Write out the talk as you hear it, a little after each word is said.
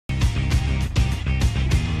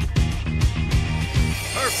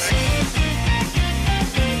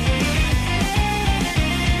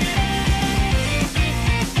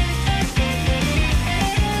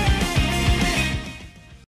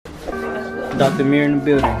Dr. Mir in the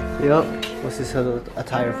building. Yep. What's this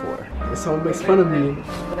attire for? If someone makes fun of me,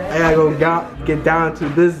 I gotta go get down to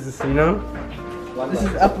business, you know? This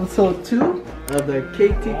is episode 2 of the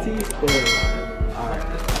KTT story. Alright.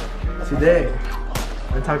 Today,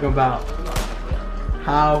 we're talking about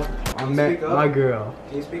how I met my girl.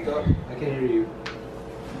 Can you speak up? I can't hear you.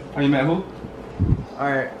 Oh, you met who?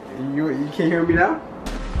 Alright, you can't hear me now?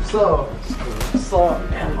 So it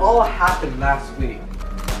all happened last week.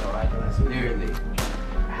 Literally.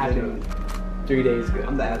 Happened 3 days ago.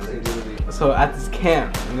 I'm the absolutely. So at this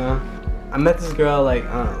camp, you know, I met this girl like,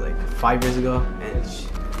 I don't know, like 5 years ago, and she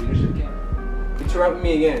Leadership camp. interrupt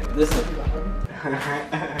me again. Listen.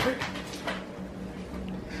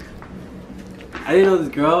 I didn't know this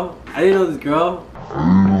girl.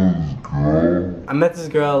 I met this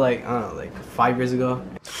girl like, I don't know, like 5 years ago.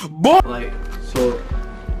 Like, so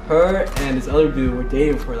her and this other dude were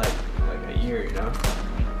dating for like a year, you know?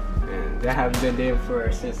 And they haven't been dating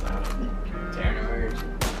for since January,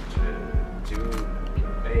 June,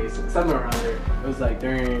 May, somewhere around there. It was like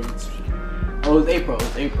during, oh, it was April.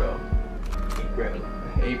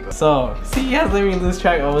 So, see, you guys let me lose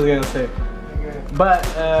track of what I was gonna say. But,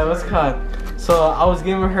 what's it called? So, I was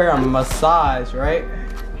giving her a massage, right?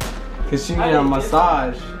 Cause she needed a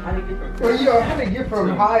massage. Well, yo, how to get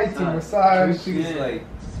from high to massage? She's like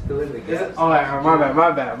spilling the gas. Oh, my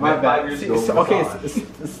bad. See, so, okay,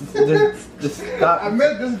 just stop. I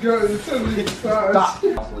met this girl in the massage. Stop.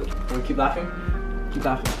 Wanna keep laughing? Keep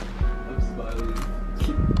laughing. I'm smiling.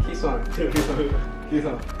 Keep smiling. Keep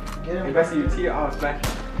smiling. Get him. If I see your tear, I'll smack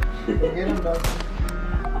you. Get him, dog.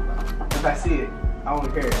 If I see it, I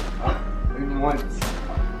won't care. Even once.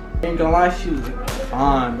 Ain't gonna lie, she was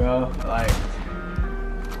fine, bro. Like,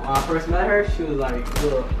 when I first met her, she was like,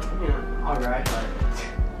 little, you know, alright, like,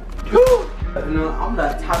 you know, I'm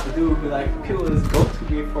that type of dude who like people just go to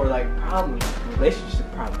me for like problems, relationship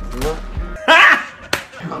problems, you know?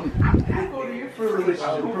 For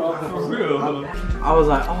real. I was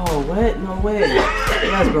like, oh, what? No way.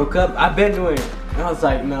 You guys broke up? I've been doing it. And I was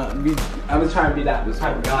like, no, I was trying to be that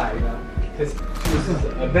type of guy, you know? Because she was just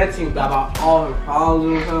venting about all her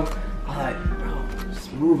problems and stuff. I was like, bro,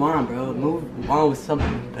 just move on, bro. Move on with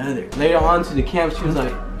something better. Later on to the camp, she was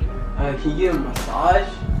like, can you give a massage?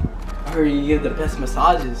 I heard you give the best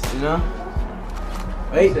massages, you know?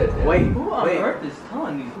 Wait. Who on earth is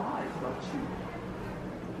telling these lies about you?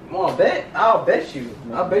 Well, I'll bet you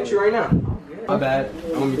right now. My bad.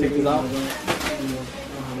 Want me to take this off?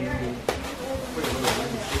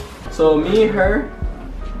 So me and her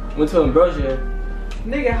went to Ambrosia.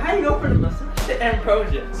 Nigga, how you go from the massage to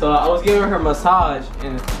Ambrosia? So I was giving her a massage,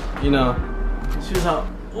 and you know, she was like,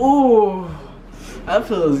 "Ooh, that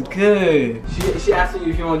feels good." She asked me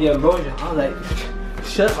if you want to get Ambrosia. I was like,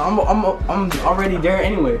 "Shut up, I'm already there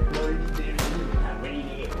anyway."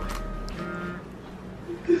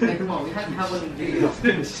 Hey, come on, we have to have one of these.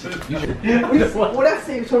 What I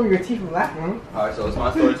say? Show me your teeth from laughing, huh? Alright, so it's my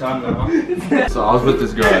story time now. So I was with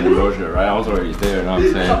this girl in Ambrosia, right? I was already there, you know what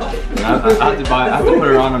I'm saying? And I had to put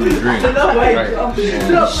her on a drink. Right? And, you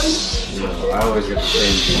know, I always get the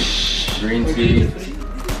same thing.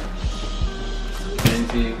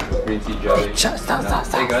 Green tea jelly. Stop.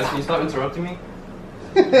 Hey guys, can you stop interrupting me?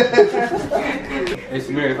 Hey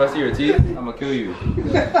Samir, if I see your teeth, I'm gonna kill you.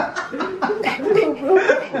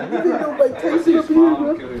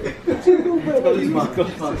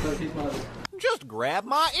 Just grab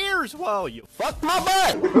my ears while you fuck my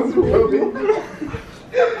butt.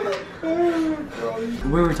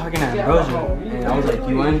 We were talking at Ambrosia, and I was like,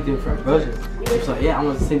 "You want anything for Ambrosia?" She was like, "Yeah, I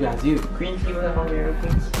want the same thing as you." Green tea with all your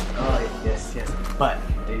things. Oh yes. But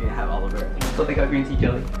they didn't have all of it. So they got green tea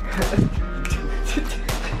jelly.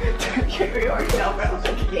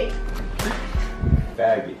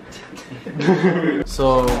 Faggot.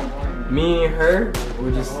 So me and her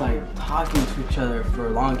were just like talking to each other for a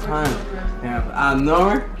long time, and I know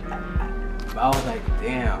her. But I was like,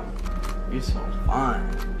 "Damn, you're so fine."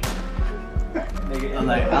 I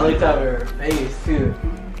looked at her face too.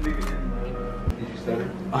 Did you stutter?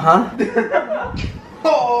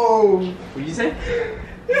 Oh! What'd you say?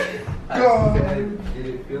 God. Did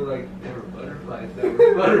it feel like there were butterflies that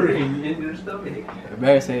were fluttering in your stomach? I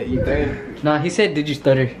better say it. You better. Nah, he said, did you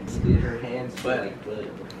stutter? Did her hands feel like butter?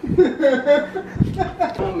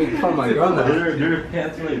 Don't make fun of my girl now. Your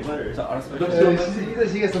hands feel like butter. So She said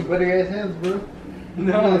she got some buttery ass hands, bro. No,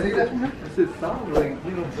 You wanna take that from her? I said soft, like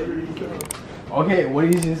little buttery soft. Okay, what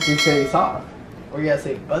did you just say? Soft, or you gotta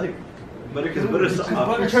say butter? Butter, cause butter's soft.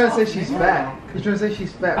 You're trying to say she's fat. You're trying to say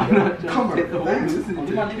she's fat, bro. Come on, thanks. You my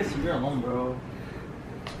nigga Samir alone, bro.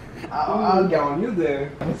 I'll get on you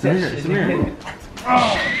there. Samir.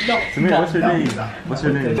 Samir, what's your name? What's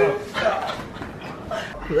your name?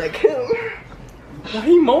 Like him. Why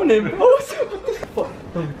he moaning, bro? What the fuck?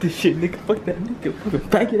 Oh, this shit, nigga. Fuck that nigga. Fucking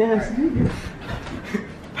faggot ass nigga.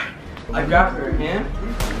 I grabbed her hand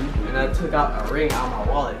and I took out a ring out of my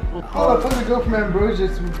wallet. Oh, I thought the girl from Ambrosia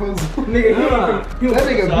to propose. Nigga, That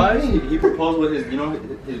nigga beat me. He proposed with his, you know,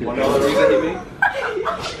 his $1 ring that he made.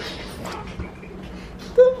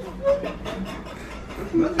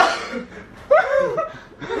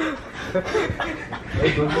 Hey,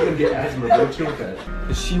 don't even get asthma, don't chill with that.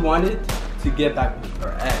 Cause she wanted to get back with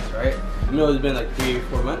her ex, right? You know, it's been like 3 or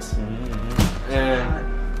 4 months. And,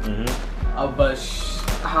 but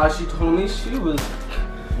how she told me, she was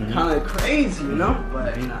kind of crazy, you know?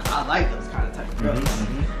 But, you know, I like those kind of type of girls.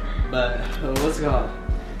 But, what's it called?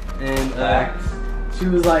 And, she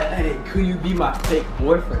was like, hey, could you be my fake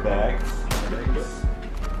boyfriend? Facts.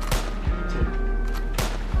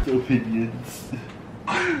 Opinions.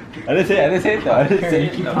 I didn't say it though. I didn't say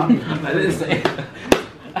it. I didn't say it.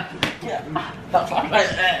 Stop talking like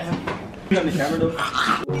that. You on the camera though?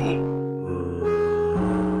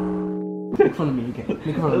 Make fun of me again.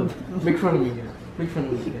 Make fun of me again. Make fun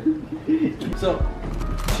of me again. So,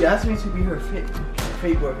 she asked me to be her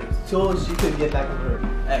fake boyfriend so she could get back with her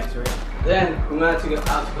ex, right? Then, we went to go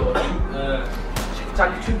out to go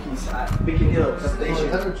Chuki's at Beacon Hill Station.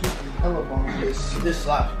 Hella bomb. She just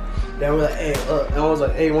slapped. Then we're like, hey, and I was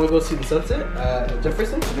like, hey, you wanna go see the sunset at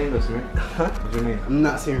Jefferson? What's your name, Samir? Huh? What's your name? I'm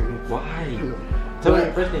not serious. Why? Tell me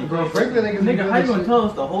your first name. Bro, Franklin niggas. Nigga, how you gonna tell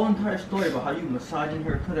us the whole entire story about how you massaging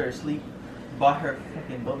her, put her to sleep, bought her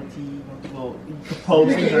fucking bubble tea, went to go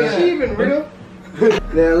propose to Is her? she even real? Then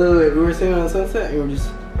literally, we were sitting on the sunset and we were just,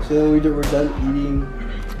 so then we were done eating.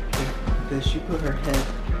 Then she put her head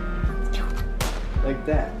like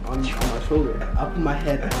that on my shoulder. I put my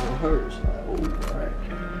head on hers. Like, oh, alright.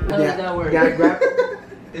 How does that work? Yeah, I grabbed.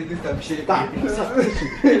 Is this some shit? Stop.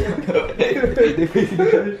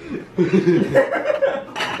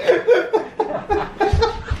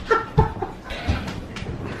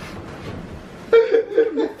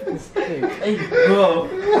 Hey, bro.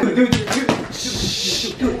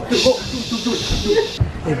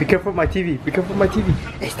 Hey, be careful of my TV. Be careful of my TV.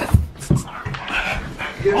 Hey, stop.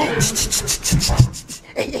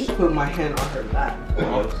 Put my hand on her lap.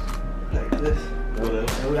 Like this.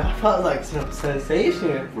 And I felt like some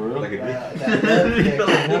sensation. For real? Like a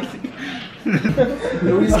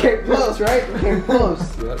We just came close, right? We came close.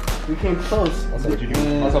 We came close. That's what you do.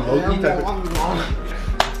 That's a low-key type of...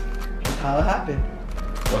 That's how it happened.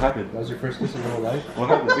 What happened? That was your first kiss in real life? What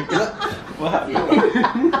happened? What happened?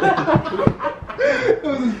 That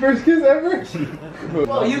was his first kiss ever?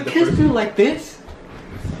 Well, you kissed her like this?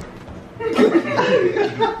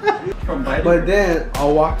 But then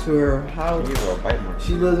I'll walk to her house.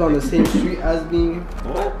 She lives on the same street as me.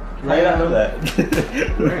 What? How did I know that?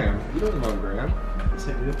 Graham. You don't know Graham. Yes, I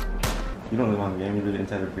do. You don't live on the game, you live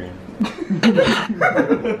inside of Graham.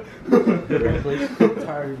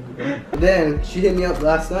 Then she hit me up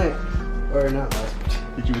last night. Or not last night.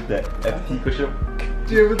 Did you with that FT push up?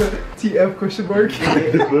 Do you have the TF question mark? She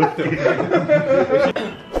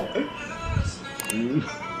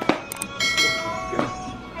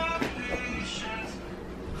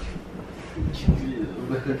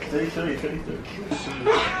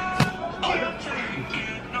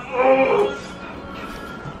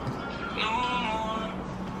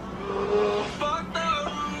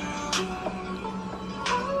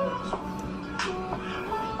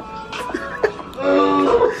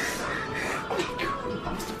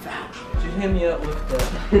hit me up with the.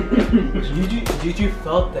 Did you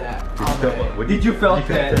felt that? Did you felt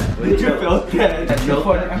that? Did you felt that? Did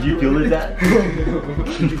you feel it that?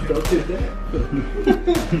 Did you felt it that?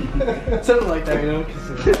 Something like that, you know?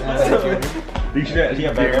 Think she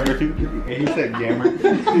got bad grammar too? And he said grammar.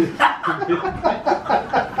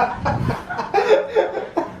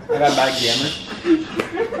 I got bad grammar.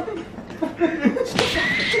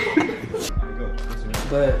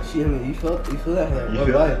 But she, I mean, you feel that? Like, You what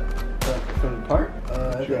feel about it? Like, from the park?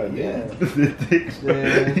 Sure, yeah.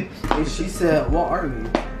 And she said, what are we?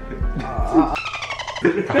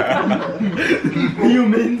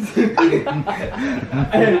 Humans.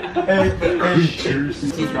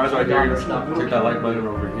 Subscribe right here. Click that like button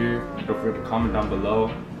over here. Don't forget to comment down below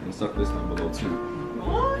and stuff this down below too.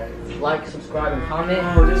 Like, subscribe, and comment.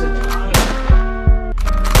 Oh, there's a